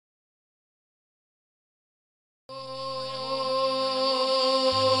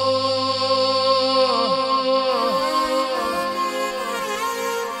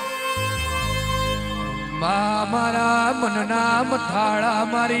थाड़ा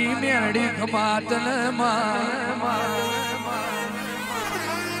मारी मेलडी खमातन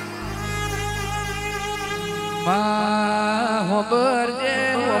होबर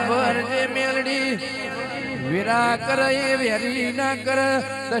जे मेलडी वीरा करे वेरी ना कर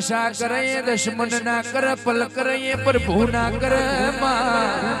दशा करे दुश्मन ना कर पल करे प्रभु ना कर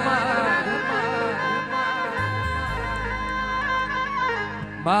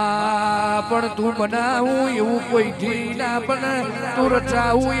पण तू बनावू एवं कोई धी ना पण तू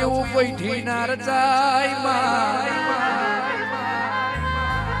रचावू एवं कोई धी ना रचाय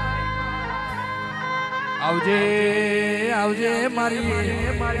आवजे आवजे मारी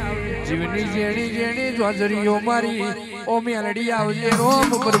जीवनी जेणी जेणी ज्वाजरीओ मारी ओ मेलडी आवजे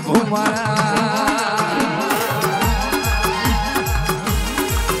रोम प्रभु मारा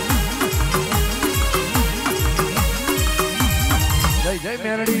जय जय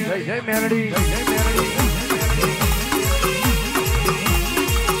मेलडी जय जय मेलडी जय जय मेलडी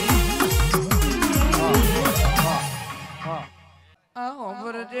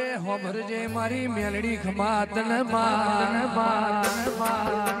होबर जे मारी मेलडी खमातन मान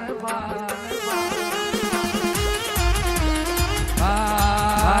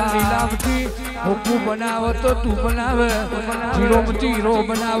लीलामती हुक्कू बनाव तो तू बनाव जीरो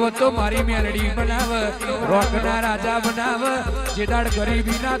बनाव तो मारी मेलडी बनाव रोकना राजा बनाव जेदाड़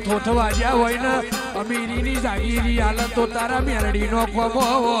गरीबी ना थोथवा जा होय न अमीरी नी जागीरी हालत तो तारा मेलडी नो खोमो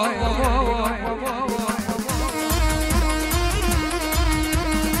होय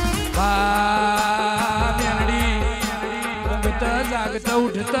मेलडी ઊંઘતા જાગતા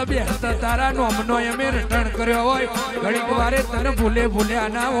ઉઠતા બેહતા તારા નોમનો અમે રટણ કર્યો હોય ઘડીક વારે તને ભૂલે ભૂલ્યા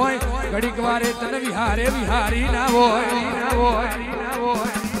ના હોય ઘડીક વારે તને વિહારે વિહારી ના હોય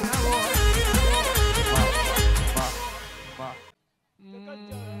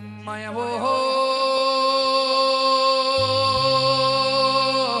માયા હો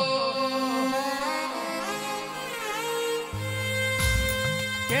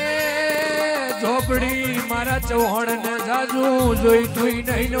झोपड़ी मारा चौहान न जाजू जोई तुई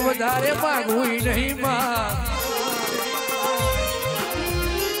नहीं न वधारे मागुई नहीं मां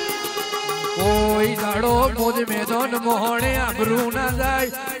कोई दाड़ो मोज मैदान मोहने आबरू ना जाए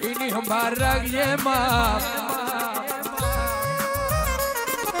इनी हमार रागिए मां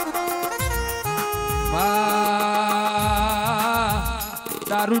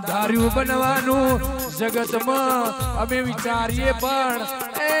दारू धार्यू बनवानू जगत में अमे विचारिए पण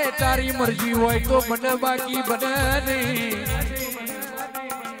तारी मर्जी होय तो बन बाकी बन नहीं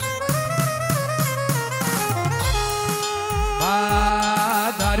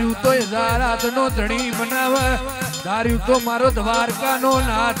दारू तो हजारात नो धणी बनाव दारू तो मारो द्वारका नो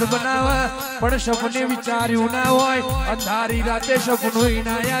नाथ बनाव पण सपने विचार्यू ना होय अंधारी राते सपनु ही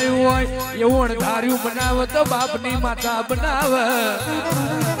ना आयु होय एवं धार्यू बनाव तो बापनी माता बनाव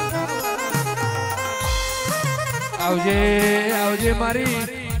आवजे आवजे मारी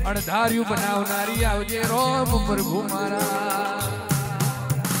अणधार्यू बनावनारी आवजे रोम प्रभु मारा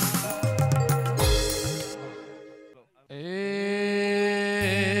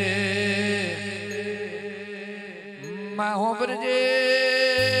मां होबर जे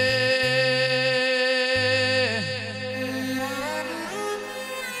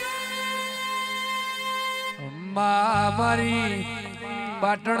मां मारी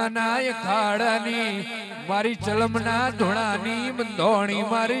पाटण नाय खाड़ानी मारी चलमना धोणानी बंधोणी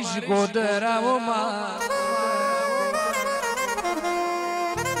मारी शिकोदराओ मां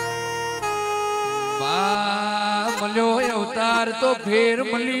मल्यो अवतार तो फेर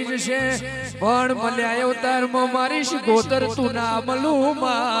मली जशे पण मल्या अवतार में मारी शिकोतर तू ना मलू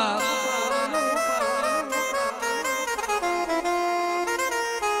मां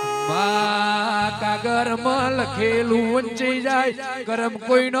कागर में लखेलू वंचाई जाए करम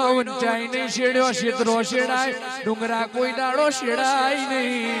कोई न वंचाई नहीं शेड़ो शेतरो शेड़ाय डूंगरा कोई दाड़ो शेड़ाय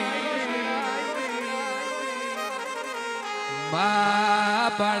नहीं मां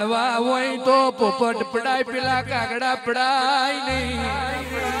पाड़वा होय तो पोपट पड़ाय पेला कागड़ा पड़ाय नहीं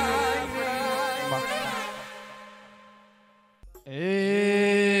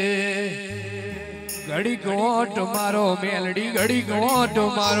घड़ी गोट मारो मेलडी घड़ी गोट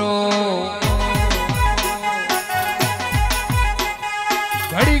मारो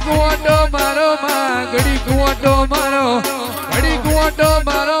घड़ी गोटो मारो मां घड़ी गोटो मारो घड़ी गोटो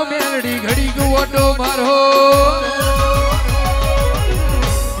मारो मेलडी घड़ी गोटो मारो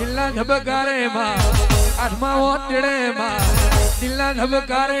दिल्ला धबकारे मां आठमा ओटड़े मां दिल्ला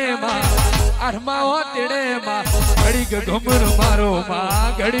धबकारे मां आठमा ओटड़े मां घड़ी घुमर मारो मां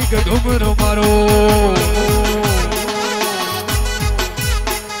घड़ी घुमर मारो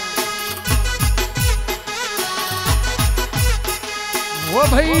ओ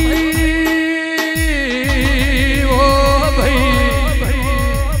भाई ओ भाई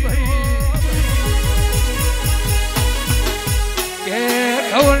के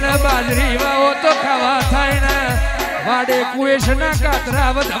कौन बाजरी वाओ तो खावा थाय ना वाडे कुएश ना कातरा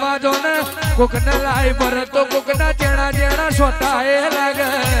वधवा दो ना कोक न लाई बर तो कोक ना जेणा जेणा सोताए लागे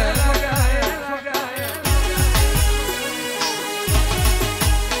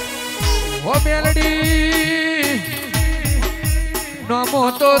ओ मेलडी नमो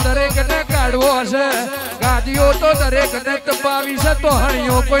तो दरेक ने काढवो छे गादियो तो दरेक ने तपावी छे तो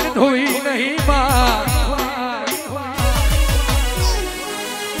हणियो कोई धोई नहीं मां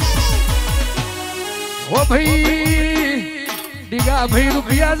ओ भाई डिगा भाई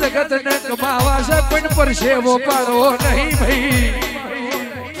रुपया जगत ने कमावा से पण पर से वो पाड़ो नहीं भाई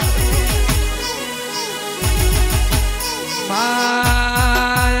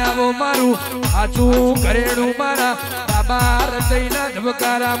माया वो मारू आजू करेड़ू मारा बाबार तैना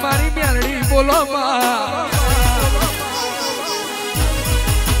धबकारा मारी म्यालड़ी बोलो मां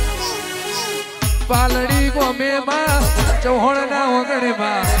पालड़ी गोमे मां चौहण ना वगड़े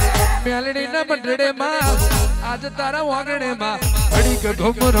मां म्यालड़ी ना बटड़े मां आज तारा वागणे मां घड़ी के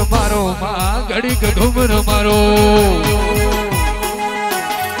घुमर मारो मां घड़ी के घुमर मारो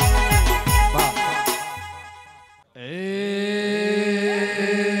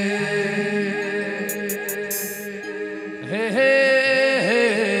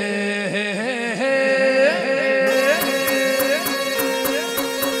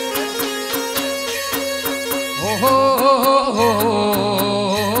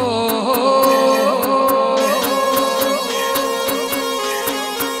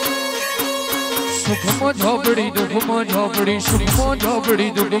झोपड़ी दुखमो झोपड़ी सुखमो झोपड़ी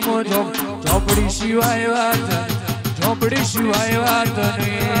दुखमो झोपड़ी सिवाय वात झोपड़ी सिवाय वात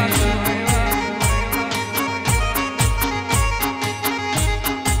ने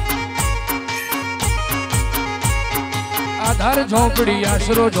आधार झोपड़ी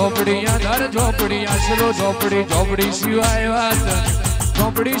आसरो झोपड़ी आधार झोपड़ी आसरो झोपड़ी झोपड़ी सिवाय वात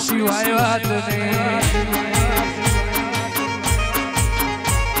झोपड़ी सिवाय वात ने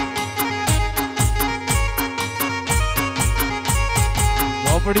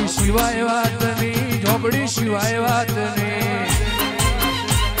झोपड़ी सिवाय वात नहीं झोपड़ी सिवाय वात नहीं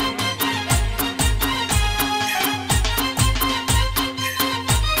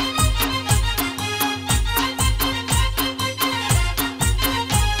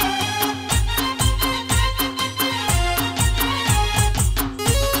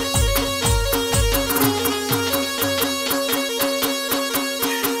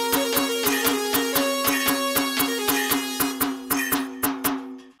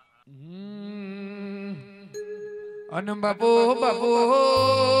अन बाबू बाबू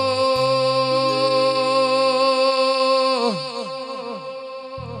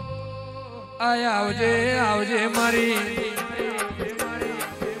आया आवजे मारी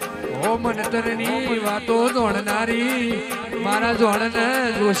ओ मन तरनी वातो जोड़नारी मारा जोड़न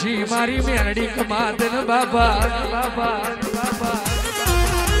जोशी मारी मेलडी कमातन बाबा बाबा बाबा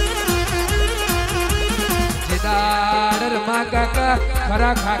दाडर मां काका खरा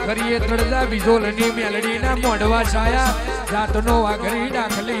खाखरीए तड़जा बिजोलनी मेलडी ना मोडवा छाया जातनो वाघरी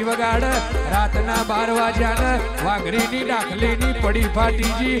डाखली वगाड़ रातना 12 वाज्यान वाघरी नी डाखली नी पड़ी फाटी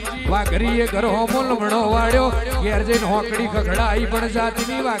जी वाघरी ए घर होमो लमणो वाड्यो घेर जईने होकड़ी खखड़ाई पण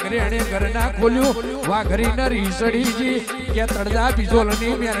जातनी वाघरी अणे घर ना खोल्યું वाघरी न રીસડી जी के तड़जा बिजोलनी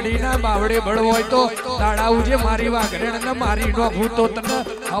मेलडी ना बावड़े बळवो होय तो दाडाऊ जे मारी वाघरेण न मारी नो भूतो तने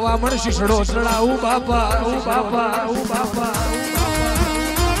हवामण शिसड़ो सड़ाऊ बापा ओ बापा ओ बापा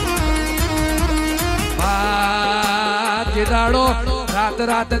दाड़ो रात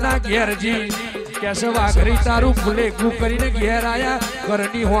रात ना घेर जी कैसे वाघरी तारू फूले गु करीने घेर आया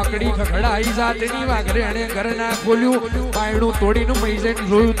घरनी होकड़ी खखड़ाई जातनी वाघरे अणे घर ना खोल्યું पायणું તોડીને મઈ જઈને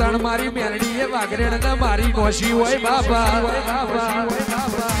જોયું તાણ મારી મેલડી એ વાઘરેણ ને મારી નોશી હોય બાપા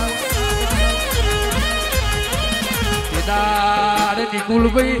केदार निकुल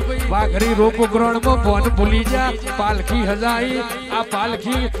भाई वाघरी रोप ग्रहण में फोन भूली जा पालखी हजाई आ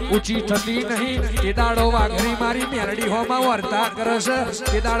पालखी ऊंची थती नहीं केदाड़ो वाघरी मारी मेलडी होमा वर्ता करस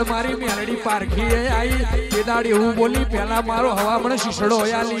केदाड़ मारी मेलडी पारखी आई केदाड़ एवं बोली पहला मारो हवामण शीसड़ो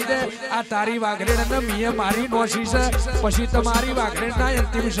या लीधे आ तारी वाघरेण ने मीए मारी नोशी से पछी तमारी वाघरेण ना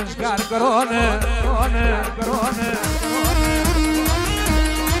अंतिम संस्कार करो ने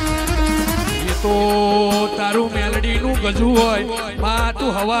तो तारू मेलडी नु गजू होय मां तू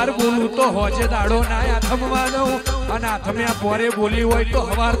हवार बोलू तो होजे दाड़ो ना आथमवा दो अन आथम्या पोरे बोली होय तो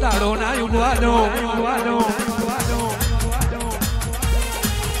हवार दाड़ो ना युगवा दो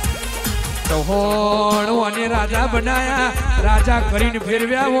चौहाण ने राजा बनाया राजा करीने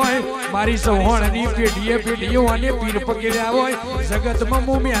फेरव्या होय मारी चौहाण नी पेढ़ीए पेढ़ीओ ने पीर पकड़्या होय जगत में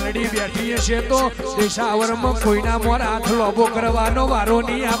मु मेलडी बैठी छे तो देशावर में कोईना मोर हाथ लोबो करवानो वारो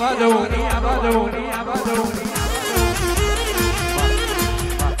नी आवा दो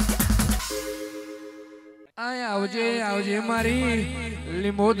आय आवजे आवजे मारी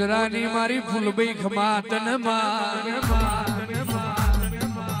लिमोदरा नी मारी फूलबई खमातन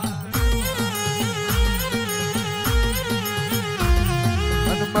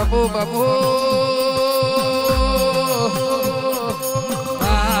बाबू बाबू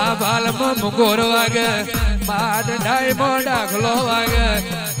बाल मुगोर वाग माद ढाई डाखलो वाग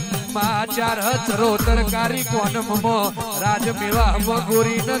मा चार हचरो तरकारी कोन मो राज मेवा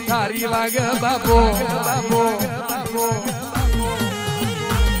मगोरी न थारी वाग बाबू बाबू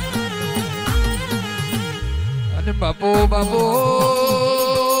अने बाबू बाबू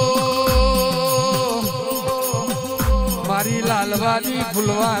मारी लालवादी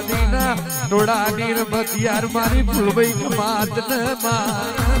फुलवादी ना डोड़ा नीर बतियार मारी फुलबई कमात न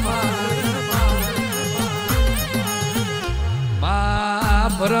मां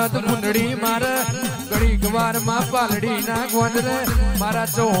भरत मुंडड़ी मार गड़ी गवार मां पालड़ी ना गोंदर मारा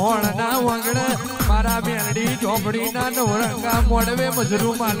चौहाण ना वंगण मारा मेलडी झोपड़ी ना नवरंगा मोड़वे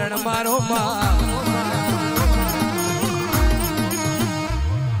मजरू मालण मारो मां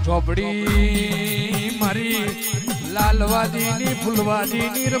झोपड़ी मारी लालवादी नी फुलवादी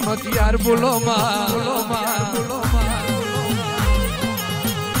नी रमतियार बोलो मां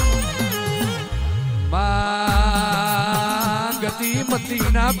गति मती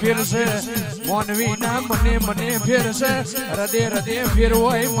ना फिर से मोनवी ना मने मने फिर से हृदय हृदय फिर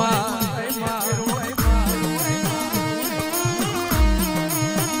वही मां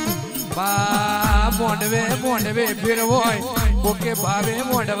मोंडवे मोंडवे फिर वही कोके भावे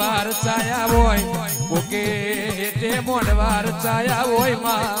मोंडवार छाया वही कोके हेते मोंडवार छाया वही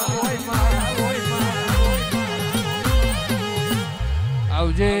मां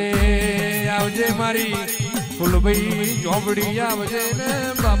आवजे आवजे मारी फुलबई झोपड़ी आवजे ने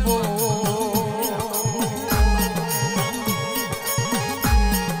बापो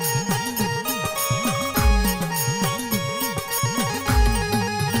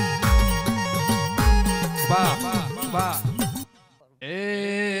बा बा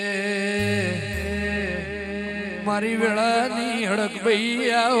मारी वेला नी हड़क भई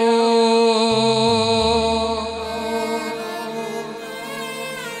आओ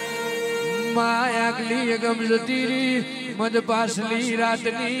मायागली गमजतीरी मद पासली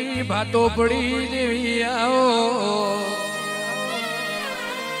रातनी भातो पड़ी देवी आओ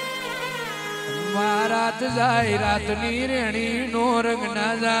मारात जाय रातनी रेणी नो रंग ना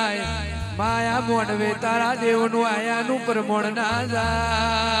जाय माया मोडवे तारा देव नु आया नु परमोण ना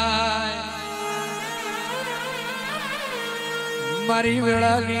जाय मारी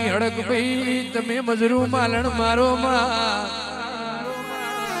वेला नी हड़क भई तमे मजरू मालण मारो मां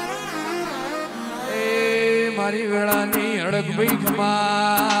मारी वेला नी हड़क भई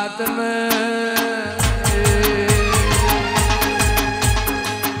खमात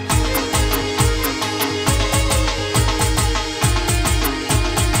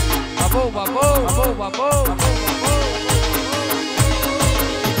बाबो बाबो बाबो बाबो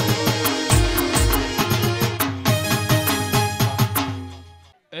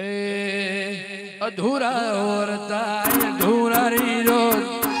अधूरा औरता अधूरा री रोज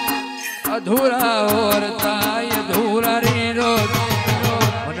अधूरा औरता अधूरा री रोज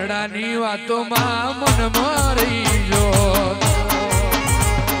मनड़ा नी वातो मां मन मारी जो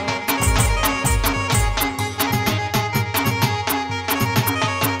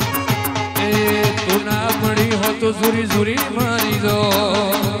तू ना मड़ी हो तो सुरी सुरी मारी दो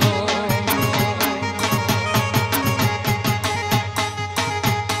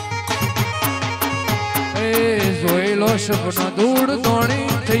सपनो दूर तोड़